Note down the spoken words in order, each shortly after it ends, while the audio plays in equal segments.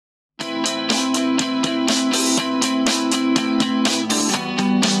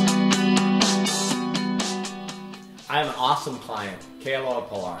awesome client, Kealoha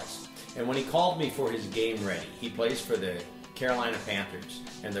Pilares. And when he called me for his game ready, he plays for the Carolina Panthers,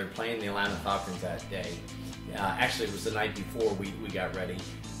 and they're playing the Atlanta Falcons that day. Actually, it was the night before we got ready.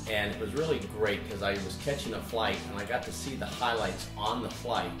 And it was really great because I was catching a flight and I got to see the highlights on the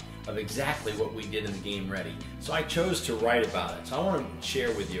flight of exactly what we did in the game ready. So I chose to write about it. So I want to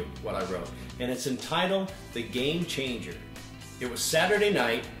share with you what I wrote. And it's entitled The Game Changer. It was Saturday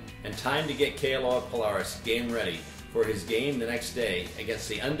night and time to get Kealoha Pilares game ready for his game the next day against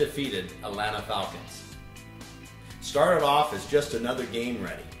the undefeated Atlanta Falcons. Started off as just another game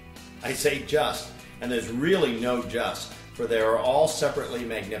ready. I say just, and there's really no just, for they are all separately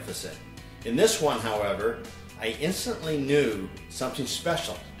magnificent. In this one, however, I instantly knew something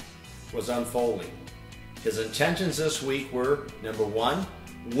special was unfolding. His intentions this week were, number one,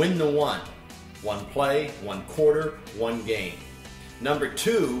 win the one. One play, one quarter, one game. Number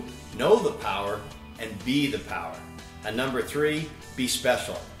two, know the power and be the power. And number three, be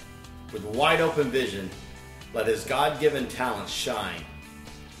special. With wide open vision, let his God-given talents shine.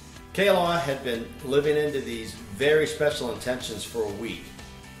 Kealoha had been living into these very special intentions for a week.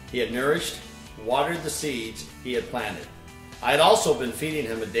 He had nourished, watered the seeds he had planted. I had also been feeding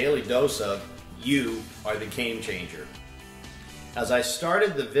him a daily dose of, you are the game changer. As I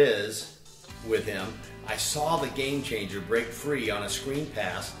started the viz with him, I saw the game changer break free on a screen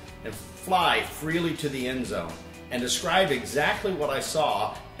pass and fly freely to the end zone, and described exactly what I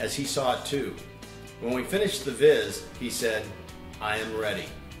saw as he saw it too. When we finished the viz, he said, I am ready.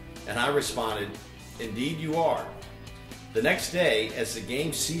 And I responded, indeed you are. The next day, as the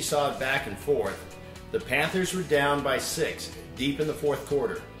game seesawed back and forth, the Panthers were down by 6 deep in the fourth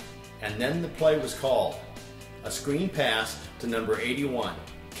quarter. And then the play was called. A screen pass to number 81,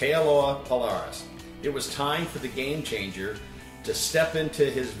 Kealoha Pilares. It was time for the game changer to step into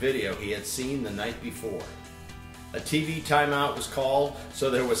his video he had seen the night before. A TV timeout was called, so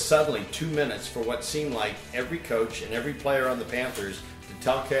there was suddenly 2 minutes for what seemed like every coach and every player on the Panthers to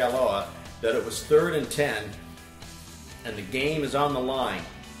tell Kealoha that it was 3rd and 10 and the game is on the line.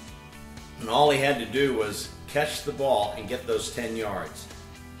 And all he had to do was catch the ball and get those 10 yards.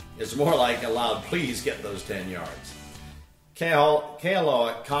 It's more like a loud, please get those 10 yards.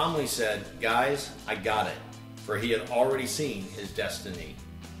 Kealoha calmly said, guys, I got it, for he had already seen his destiny.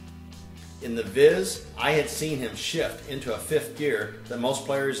 In the viz, I had seen him shift into a 5th gear that most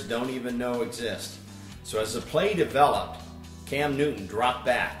players don't even know exists. So as the play developed, Cam Newton dropped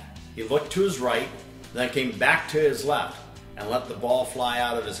back. He looked to his right, then came back to his left and let the ball fly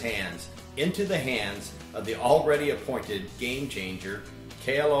out of his hands into the hands of the already appointed game changer,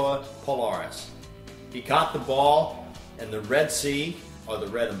 Kealoha Pilares. He caught the ball and the Red Sea, or the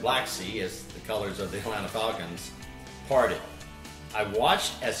Red and Black Sea as the colors of the Atlanta Falcons, parted. I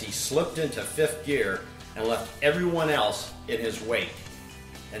watched as he slipped into 5th gear and left everyone else in his wake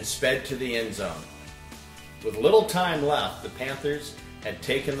and sped to the end zone. With little time left, the Panthers had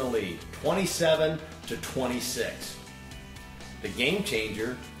taken the lead, 27-26. The game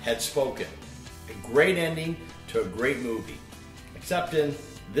changer had spoken. A great ending to a great movie. Except in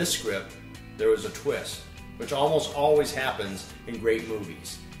this script, there was a twist, which almost always happens in great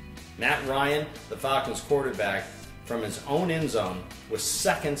movies. Matt Ryan, the Falcons quarterback, from his own end zone with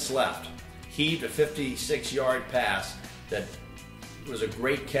seconds left, heaved a 56-yard pass that was a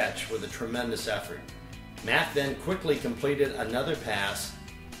great catch with a tremendous effort. Matt then quickly completed another pass,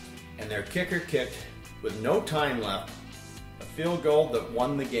 and their kicker kicked, with no time left, a field goal that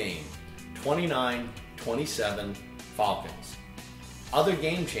won the game, 29-27 Falcons. Other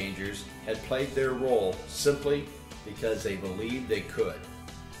game changers had played their role simply because they believed they could.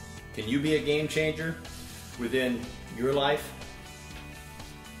 Can you be a game changer within your life?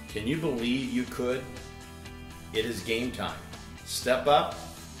 Can you believe you could? It is game time. Step up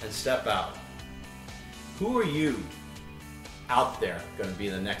and step out. Who are you out there going to be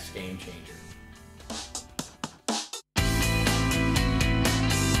the next game changer?